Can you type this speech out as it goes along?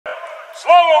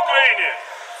Слава Україні!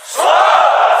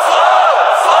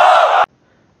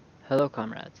 Hello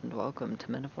comrades, and welcome to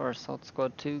Mustafar Assault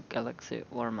Squad 2 Glaxay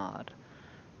War Mod.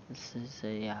 This is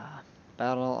a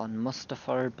battle on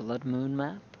Mustafar BloodMoon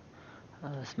map.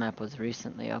 This map was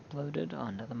recently uploaded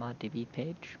onto the ModDB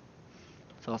page.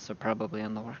 It's also probably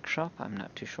on the workshop, I'm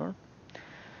not too sure.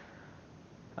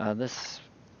 This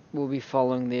will be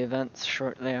following the events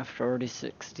shortly after Order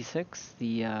 66,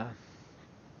 the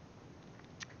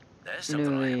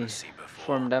newly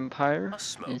formed empire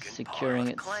is securing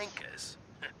its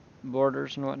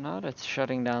borders and whatnot. It's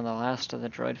shutting down the last of the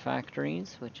droid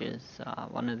factories, which is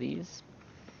one of these.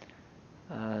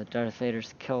 Darth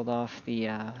Vader's killed off the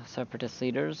separatist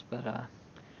leaders, but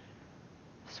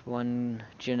this one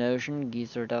Geonosian,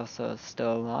 Geezer Delsa, is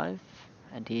still alive,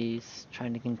 and he's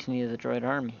trying to continue the droid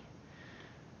army,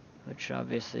 which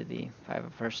obviously the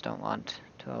 501st don't want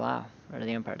to allow, or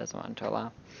the Empire doesn't want to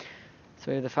allow. So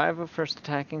we have the 501st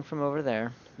attacking from over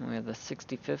there, and we have the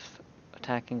 65th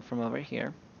attacking from over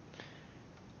here.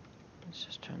 Let's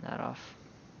just turn that off.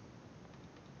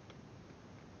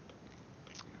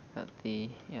 Got the,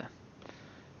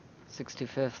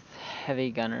 65th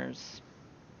heavy gunners.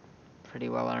 Pretty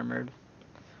well armored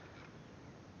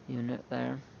unit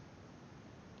there.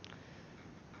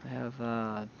 I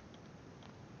have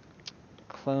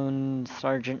Clone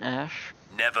Sergeant Ash.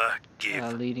 Never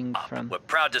give leading up. From We're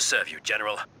proud to serve you,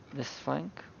 General. This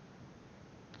flank.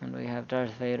 And we have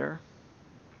Darth Vader.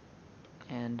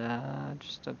 And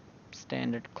just a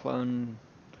standard clone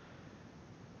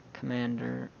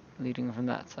commander leading from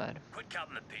that side. Quit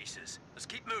counting the pieces. Let's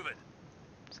keep moving.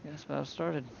 Let's get us about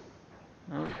started.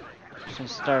 Oh, just gonna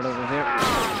start over here.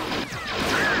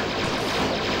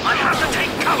 I have to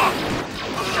take cover!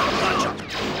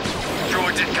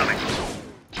 Droids incoming.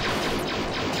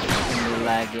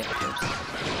 Lag it first.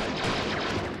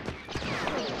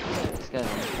 This guy's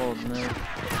in full move.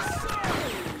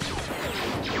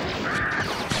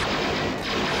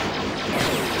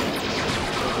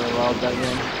 They're well dug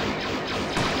in.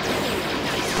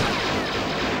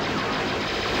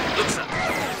 Looks up.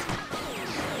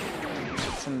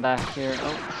 Get some back here.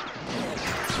 Oh.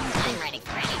 I'm ready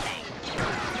for anything.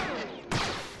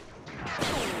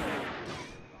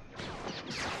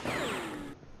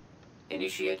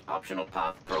 Initiate optional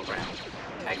path program.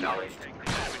 Acknowledged.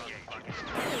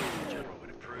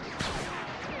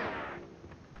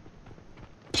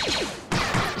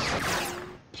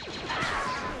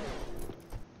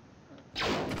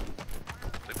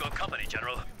 We've got company,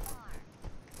 General.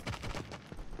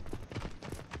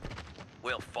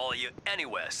 We'll follow you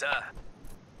anywhere, sir.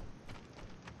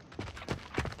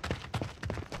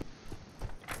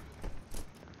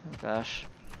 Oh gosh.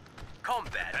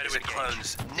 Combat is a clone's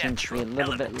Seems to be a natural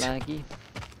little element. bit laggy.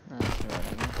 That's alright,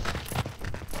 I guess.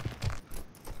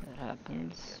 That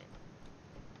happens.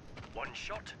 One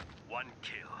shot, one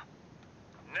kill.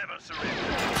 Never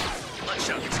surrender. Let's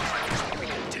show these clowns what we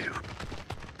can do.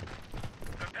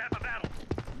 Prepare for battle.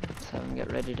 Let's have him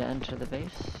get ready to enter the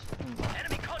base.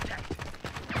 Enemy contact.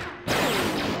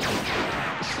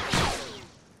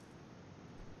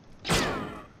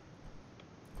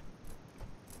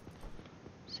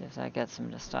 See if that gets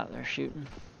them to stop their shooting.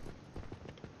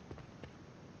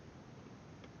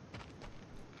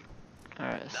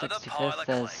 Alright, Another pile of 65th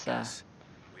has clankers.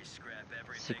 We scrap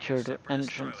everything secured except for this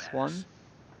entrance throw 1. ass.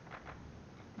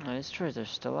 Oh, these droids are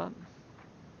still up.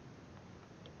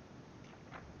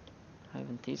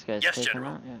 Haven't these guys Yes, taken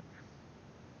General. out yet?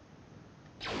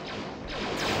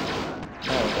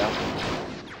 There we go.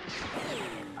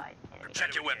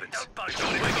 Check your weapons. Don't budge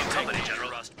on it. We've got company,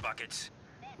 General. Rust buckets.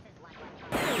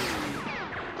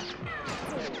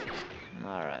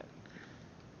 Alright.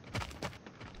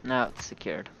 Now it's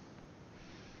secured.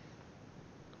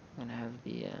 I'm gonna have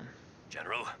the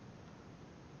General.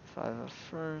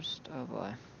 501st. Oh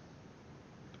boy.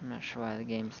 I'm not sure why the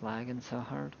game's lagging so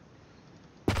hard.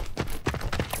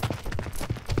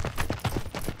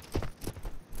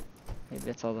 Maybe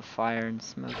it's all the fire and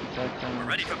smoke effect on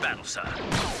Ready for battle, sir.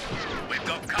 We've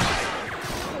got company.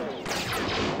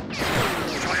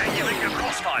 Triangulate your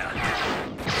crossfire.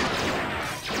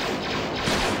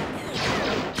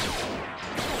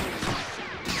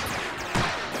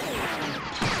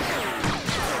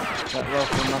 that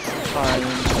local Mustafar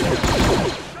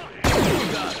unit.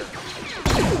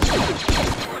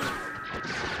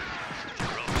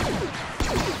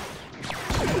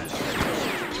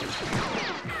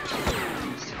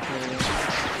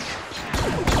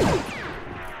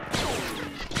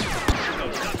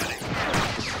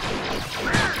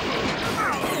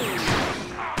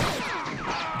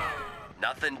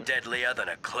 Nothing deadlier than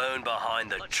a clone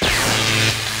behind the tree.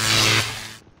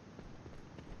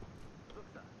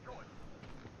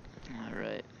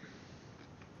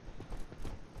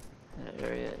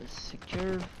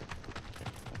 secured.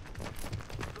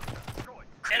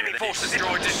 Enemy forces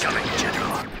droids incoming,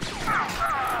 General.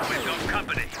 We've got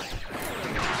company.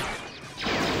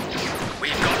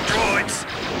 We've got droids.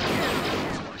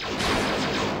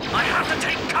 I have to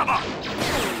take cover.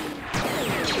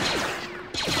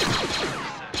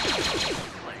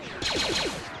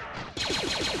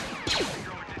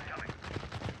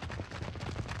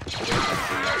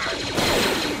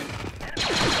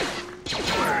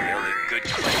 The only good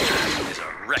cleaner is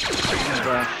a wrecked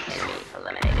cleaner.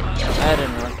 That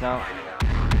didn't work out.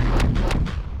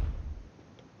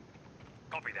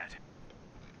 Copy that.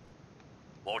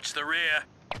 Watch the rear.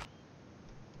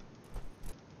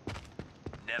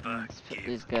 Never Let's put give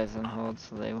these guys on hold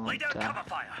so they Lay won't down cover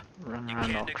fire. run You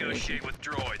around all can't crazy. negotiate with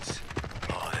droids.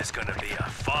 Oh, there's gonna be a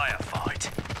firefight.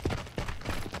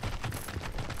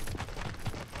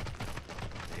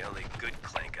 The only good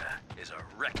clanker is a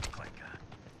wrecked clanker.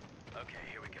 Okay,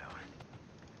 here we go.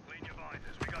 Clean your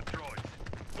visors, we got droids.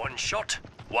 One shot,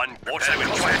 one water with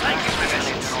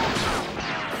positions.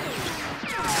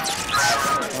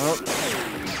 Oh,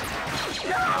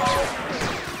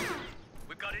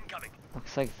 We've got incoming.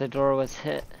 looks like the door was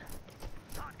hit.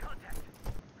 Hard contact.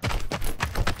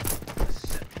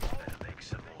 Better make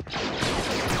some more.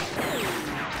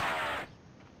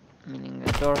 Meaning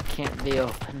the door can't be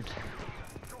opened.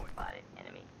 Spotted.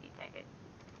 Enemy detected.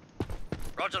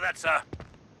 Roger that, sir.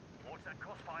 What's that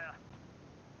crossfire?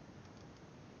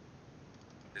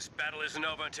 This battle isn't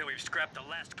over until we've scrapped the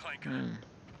last clanker.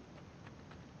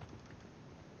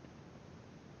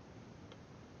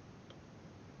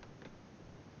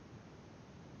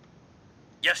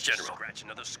 Yes, General. Scratch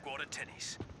another squad of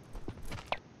tinnies.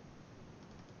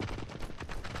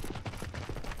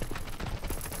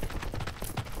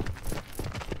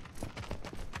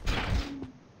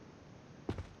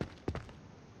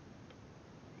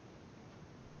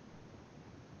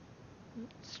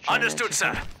 Let's try to Understood,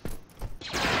 sir. check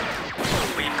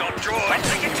We've got droids. I'm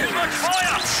taking too much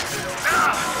fire!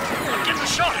 Ah! I'm getting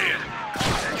shot here.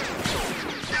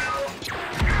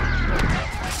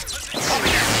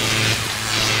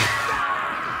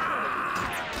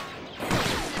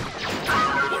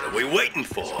 What are we waiting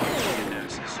for?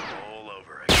 All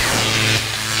over again.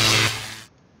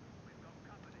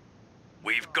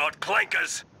 We've got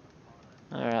clankers.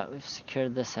 Alright, we've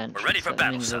secured this entrance. ready for That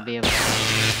battle, means sir. we'll be able to...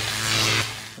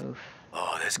 Oof.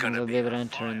 Oh, there's Means gonna we'll be be able to a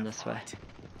enter in this way. firefight.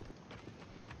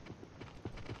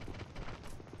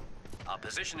 Our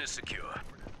position is secure.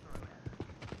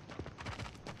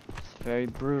 It's a very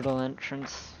brutal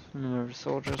entrance. Number of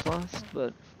soldiers lost,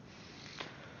 but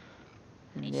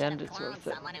in They the should end have it's cloned worth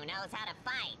it. someone who knows how to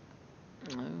fight.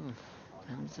 Oh,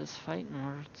 them's his fighting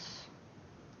words.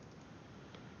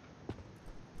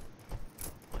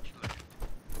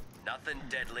 Nothing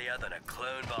deadlier than a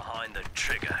clone behind the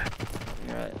trigger.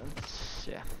 Right,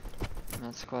 yeah.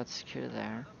 That squad's secure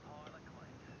there.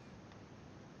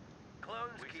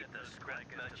 Clones keep the scrap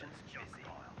merchants busy.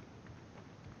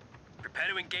 Prepare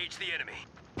to engage the enemy.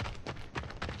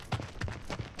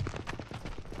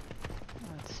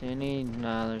 Let's see,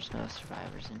 no, there's no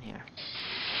survivors in here.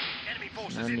 Enemy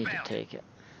forces No need to inbound. take it.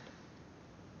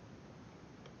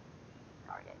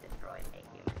 Target destroyed. A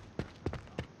human.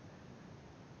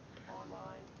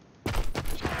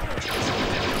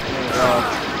 There we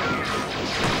go.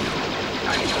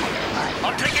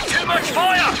 I'm taking too much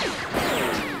fire!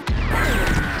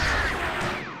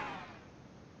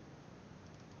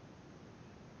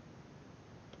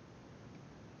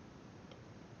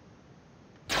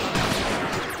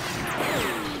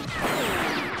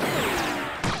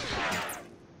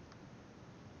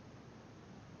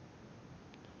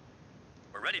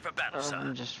 We're ready for battle,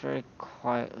 sir. Just very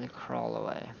quietly crawl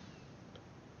away.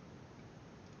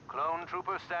 Clone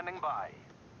trooper standing by.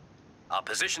 Our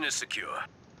position is secure.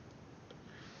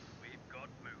 We've got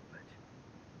movement.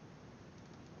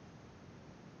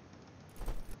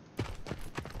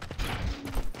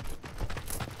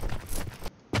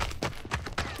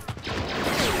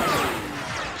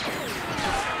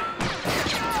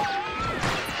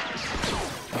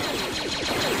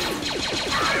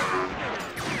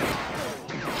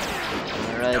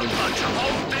 Alrighty.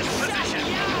 Hold this position.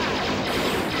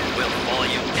 We'll follow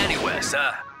you anywhere,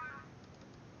 sir.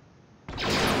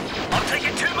 I'm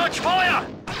taking too much fire!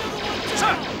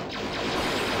 Sir!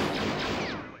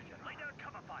 Lay down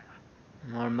cover fire.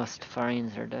 More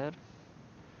Mustafarians are dead.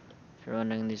 If you're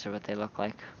wondering, these are what they look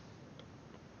like.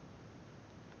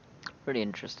 Pretty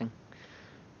interesting.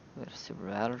 We got a super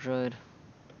battle droid.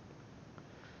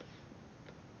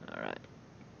 Alright.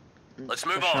 Let's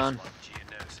move push on.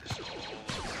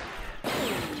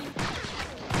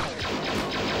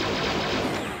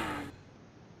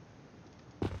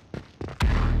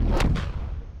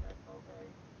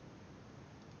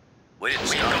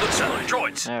 sir.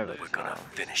 Droids. There we We're go. gonna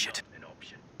finish it.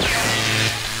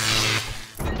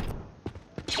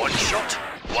 One shot,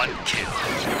 one kill.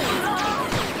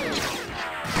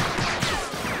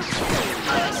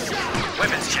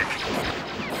 Weapons check.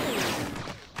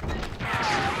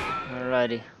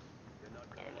 Alrighty.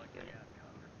 Enemy unit.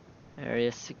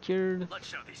 Area secured. Let's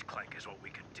show these clankers what we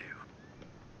can do.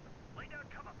 Lay down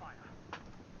cover fire.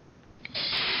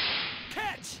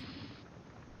 Catch!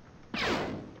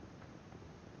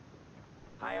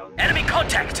 Enemy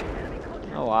contact!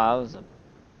 Oh wow, that was a...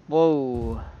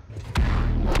 Whoa.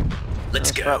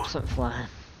 Let's Those go. props went flying.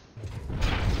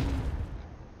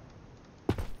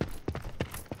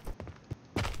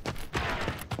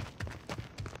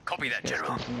 Copy that, Guys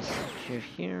General. continue to secure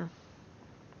here.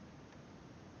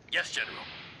 Yes, General.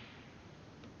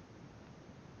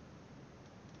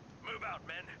 Move out,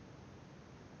 men.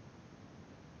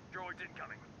 Droids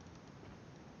incoming.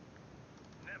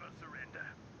 Never surrender.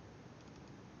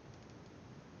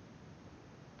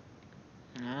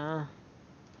 Yeah.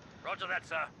 Roger that,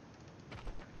 sir.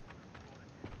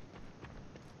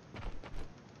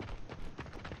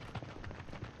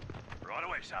 Right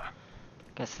away, sir.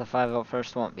 Guess the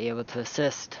 501st won't be able to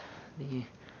assist. The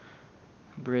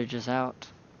bridge is out.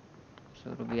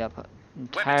 So it'll be up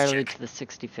entirely check. to the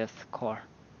 65th Corps.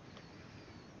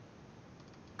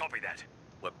 Copy that.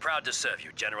 We're proud to serve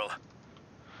you, General.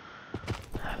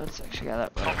 Let's actually get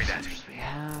that Copy that. resource we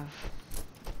have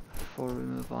before we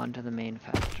move on to the main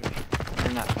factory.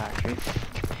 Or not factory,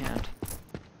 command.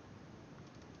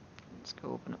 Let's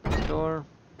go open up this door.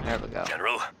 There we go.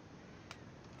 General.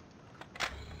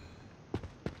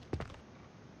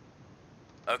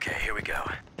 Okay, here we go.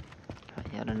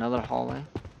 Got yet another hallway.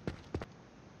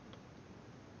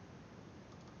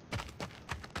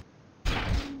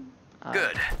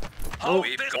 Good. Oh,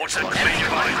 We've got some clean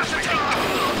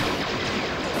fire.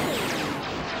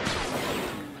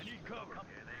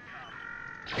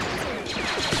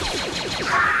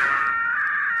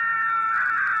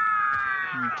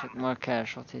 took more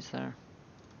casualties there.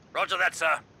 Roger that,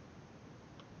 sir.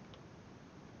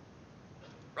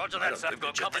 Roger that, sir. We've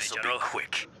got company, General.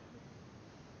 Quick.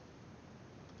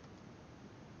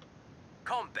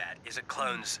 Combat is a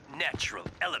clone's natural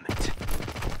element.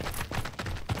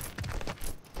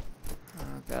 Oh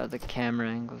god, the camera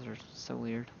angles are so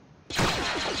weird.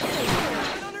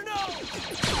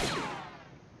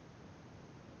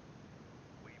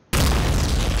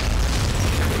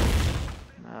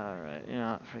 Alright, you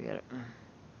know what, forget it.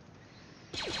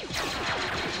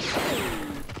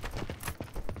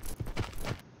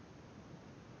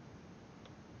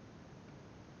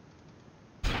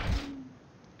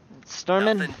 It's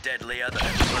storming. Nothing deadlier than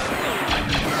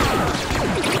a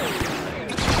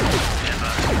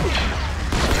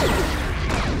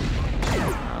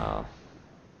Oh,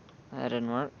 that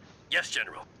didn't work. Yes,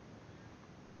 General.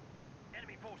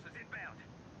 Enemy forces inbound.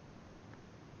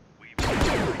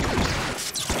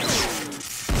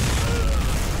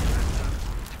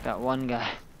 Got one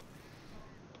guy.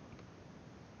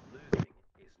 Losing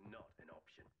is not an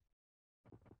option.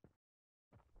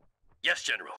 Yes,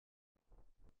 General.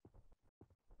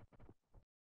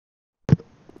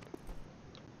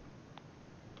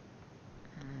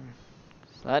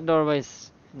 So that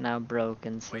doorway's now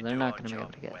broken, so We they're do not our going to be able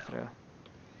job to get well. through.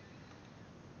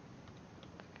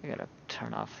 I gotta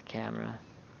turn off the camera.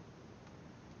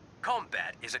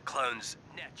 Combat is a clone's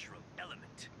natural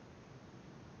element.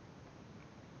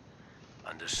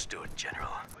 Understood, General.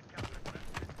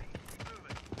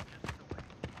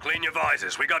 Clean your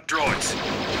visors, we got droids.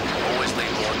 Always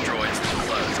leave more droids than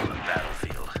clones on the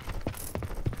battlefield.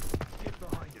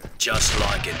 Just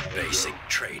like in basic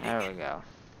training. There we go.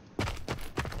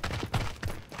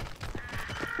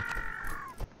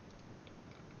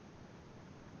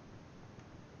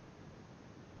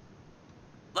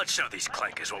 Let's show these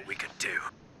clankers what we can do.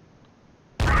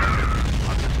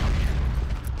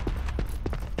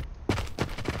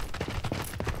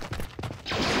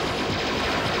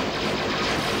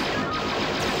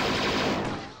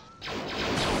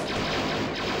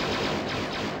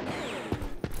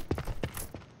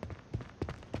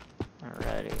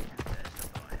 Alrighty.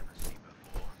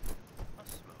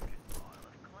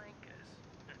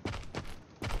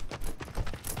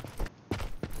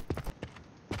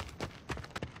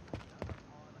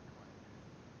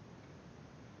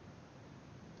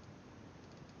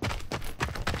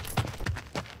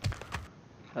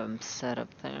 Set up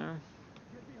there.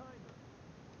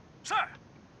 Sir!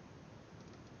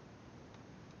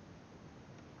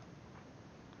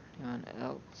 Anyone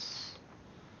else?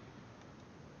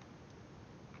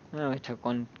 No, we took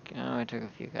one. Oh, we took a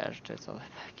few casualties all the way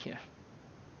back here.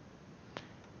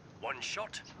 One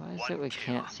shot, So why is one it we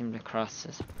kill. can't seem to cross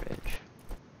this bridge?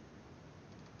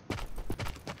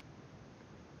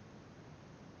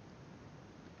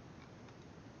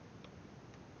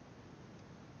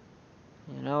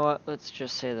 You know what? Let's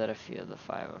just say that a few of the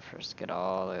 501st get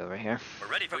all the way over here. We're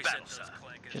ready for battle, sir.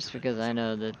 Just because I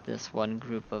know that this one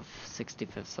group of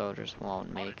 65th soldiers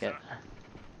won't make it.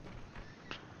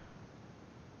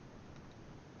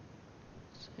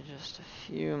 So just a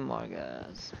few more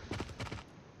guys.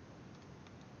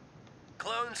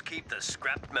 Clones keep the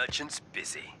scrap merchants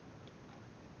busy.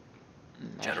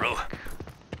 Magic. General,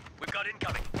 we've got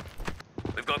incoming.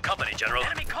 We've got company, General.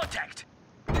 Enemy contact.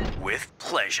 With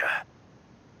pleasure.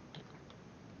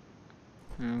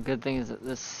 Good thing is that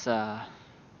this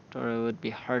door would be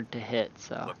hard to hit,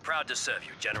 so. We're proud to serve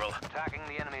you, General. Attacking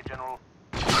the enemy, General.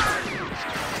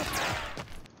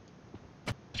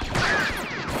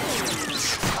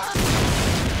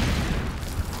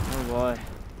 Oh boy.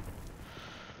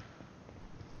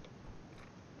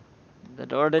 The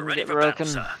door didn't Ready get for broken.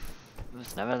 battle, sir. It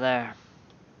was never there.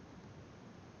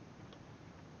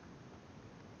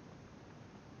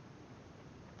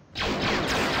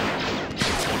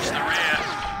 Towards the rear.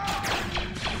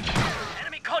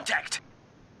 Enemy contact.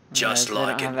 Just Guys, they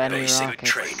like don't in have any basic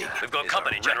rockets. training. We've got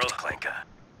company, General. Clanker.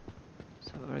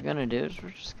 So what we're gonna do is we're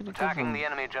just gonna give Attacking them the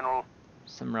enemy, General.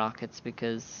 some rockets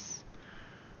because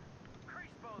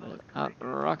without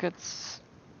rockets,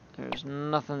 there's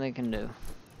nothing they can do.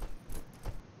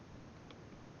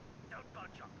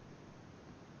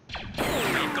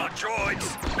 We've got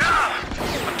droids.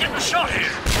 Ah! I'm getting shot here.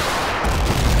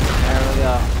 There we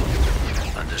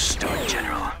go. Understood,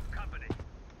 General.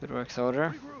 Good work,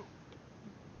 soldier.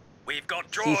 We've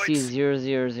got droids.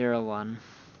 CC0001.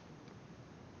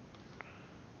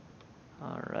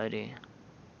 Alrighty.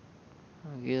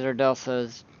 User Delta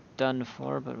is done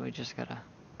for, but we just gotta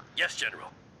Yes, General.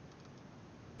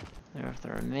 clear off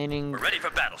the remaining. We're ready for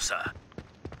battle, sir.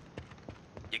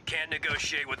 You can't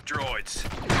negotiate with droids.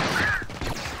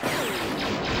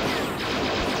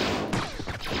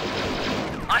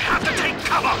 I have to take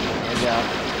cover! There we go.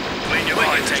 Clean your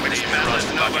mind, take these battles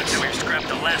over until we've scrapped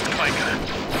the last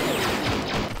clanker.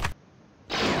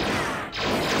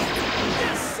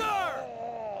 Yes, sir!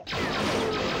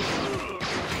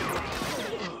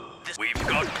 We've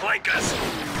got clankers!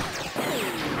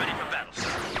 Ready for battle,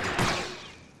 sir.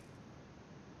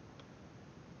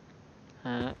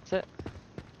 That's it.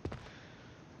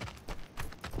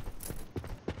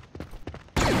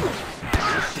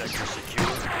 Sector secure.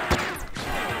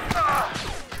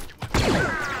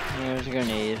 There's a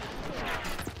grenade.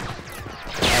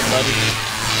 Hi, buddy.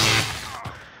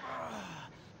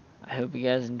 I hope you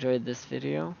guys enjoyed this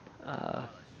video.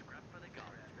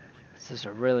 This is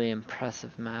a really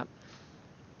impressive map.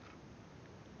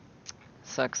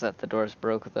 Sucks that the doors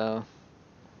broke though.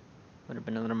 Would have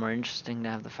been a little more interesting to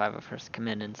have the 501st come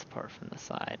in and support from the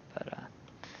side, but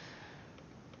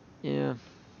yeah,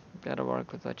 gotta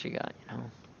work with what you got, you know.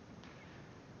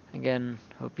 Again,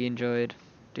 hope you enjoyed.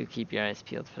 Do keep your eyes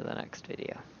peeled for the next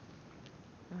video.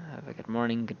 Have a good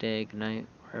morning, good day, good night,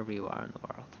 wherever you are in the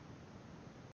world.